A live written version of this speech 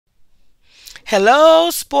Hello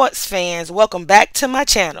sports fans, welcome back to my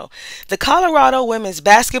channel. The Colorado women's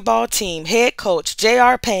basketball team head coach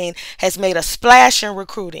J.R. Payne has made a splash in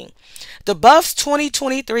recruiting. The Buffs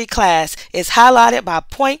 2023 class is highlighted by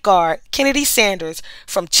point guard Kennedy Sanders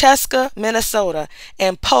from Cheska, Minnesota,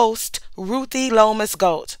 and post Ruthie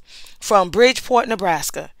Lomas-Gold from Bridgeport,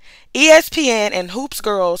 Nebraska. ESPN and Hoops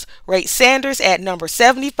Girls rate Sanders at number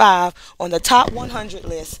 75 on the top 100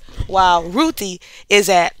 list, while Ruthie is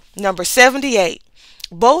at number 78.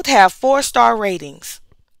 Both have 4-star ratings.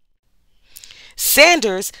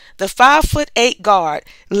 Sanders, the 5'8" guard,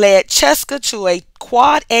 led Cheska to a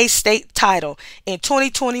Quad A state title in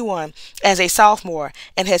 2021 as a sophomore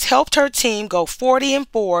and has helped her team go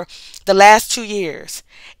 40-4 the last 2 years.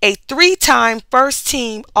 A 3-time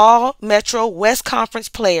first-team All-Metro West Conference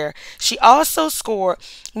player, she also scored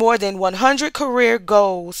more than 100 career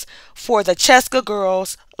goals for the Cheska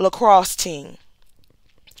girls lacrosse team.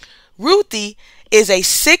 Ruthie is a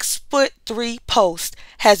 6'3" post,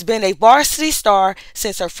 has been a varsity star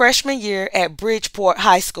since her freshman year at Bridgeport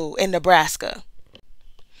High School in Nebraska.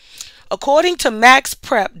 According to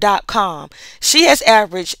MaxPrep.com, she has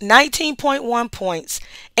averaged 19.1 points,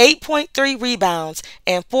 8.3 rebounds,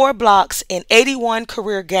 and 4 blocks in 81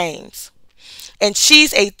 career games. And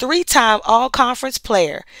she's a 3-time All-Conference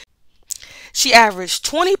player. She averaged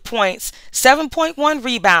 20 points, 7.1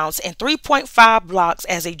 rebounds, and 3.5 blocks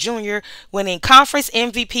as a junior, winning conference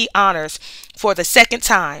MVP honors for the second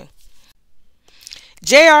time.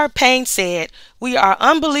 J.R. Payne said, "We are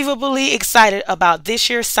unbelievably excited about this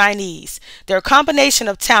year's signees. Their combination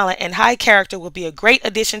of talent and high character will be a great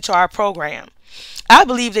addition to our program. I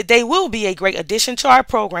believe that they will be a great addition to our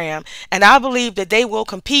program, and I believe that they will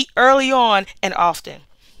compete early on and often.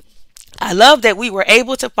 I love that we were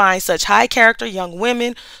able to find such high character young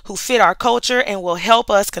women who fit our culture and will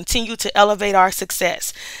help us continue to elevate our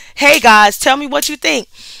success." Hey guys, tell me what you think.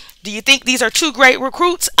 Do you think these are two great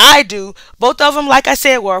recruits? I do. Both of them, like I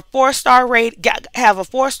said, were a 4-star rate, have a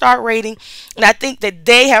 4-star rating, and I think that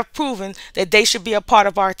they have proven that they should be a part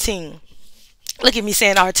of our team. Look at me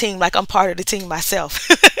saying our team like I'm part of the team myself.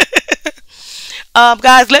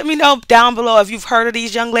 Guys, let me know down below if you've heard of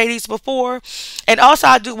these young ladies before. And also,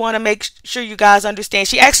 I do want to make sure you guys understand,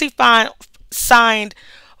 she actually signed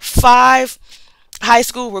 5 high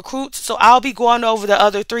school recruits, so I'll be going over the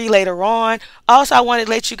other 3 later on. Also, I wanted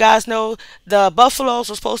to let you guys know the Buffaloes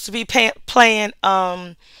were supposed to be playing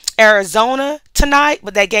Arizona tonight,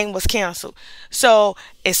 but that game was canceled. So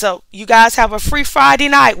you guys have a free Friday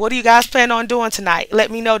night. What do you guys plan on doing tonight?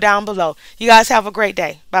 Let me know down below. You guys have a great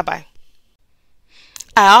day. Bye bye.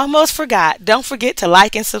 I almost forgot. Don't forget to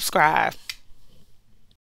like and subscribe.